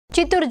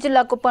చిత్తూరు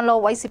జిల్లా కుప్పంలో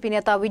వైసీపీ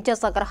నేత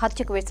విద్యాసాగర్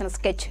హత్యకు వేసిన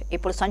స్కెచ్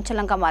ఇప్పుడు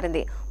సంచలనంగా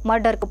మారింది.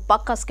 మర్డర్కు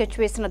పక్కా స్కెచ్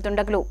వేసిన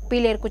దుండగులు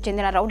పీలేరుకు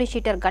చెందిన రౌడీ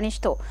షీటర్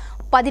గణేష్తో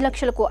 10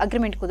 లక్షలకు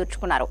అగ్రిమెంట్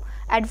కుదుర్చుకున్నారు.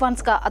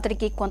 అడ్వాన్స్గా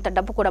అతడికి కొంత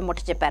డబ్బు కూడా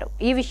ముట్టచెప్పారు.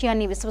 ఈ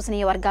విషయాన్ని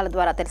విశ్వసనీయ వర్గాల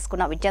ద్వారా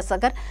తెలుసుకున్న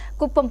విద్యాసాగర్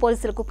కుప్పం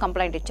పోలీసులకు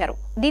కంప్లైంట్ ఇచ్చారు.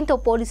 దీంతో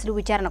పోలీసులు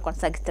విచారణ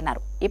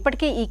కొనసాగిస్తున్నారు.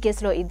 ఇప్పటికే ఈ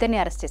కేసులో 2ని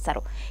అరెస్ట్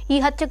చేశారు. ఈ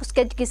హత్యకు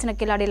స్కెచ్ గీసిన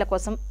కిలాడీల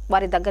కోసం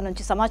వారి దగ్గర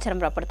నుంచి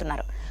సమాచారం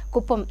రాబడుతున్నారు.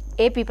 కుప్పం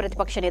ఏపీ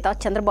ప్రతిపక్ష నేత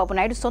చంద్రబాబు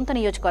నాయుడు సొంత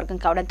నియోజకవర్గం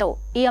కావడంతో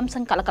ఈ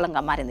అంశం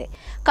కలకలంగా మారింది.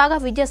 కాగా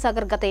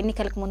విద్యాసాగర్ గత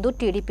ఎన్నికలకు ముందు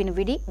టీడీపీని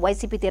వీడి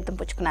వైసీపీ తీర్థం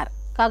పుచ్చుకున్నారు.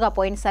 కాగా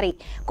పోయినసారి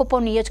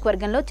కుప్పం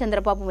నియోజకవర్గంలో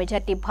చంద్రబాబు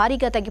మెజార్టీ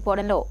భారీగా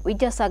తగ్గిపోవడంలో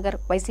విద్యాసాగర్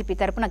వైసీపీ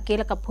తరపున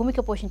కీలక భూమిక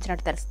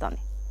పోషించినట్టు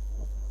తెలుస్తోంది.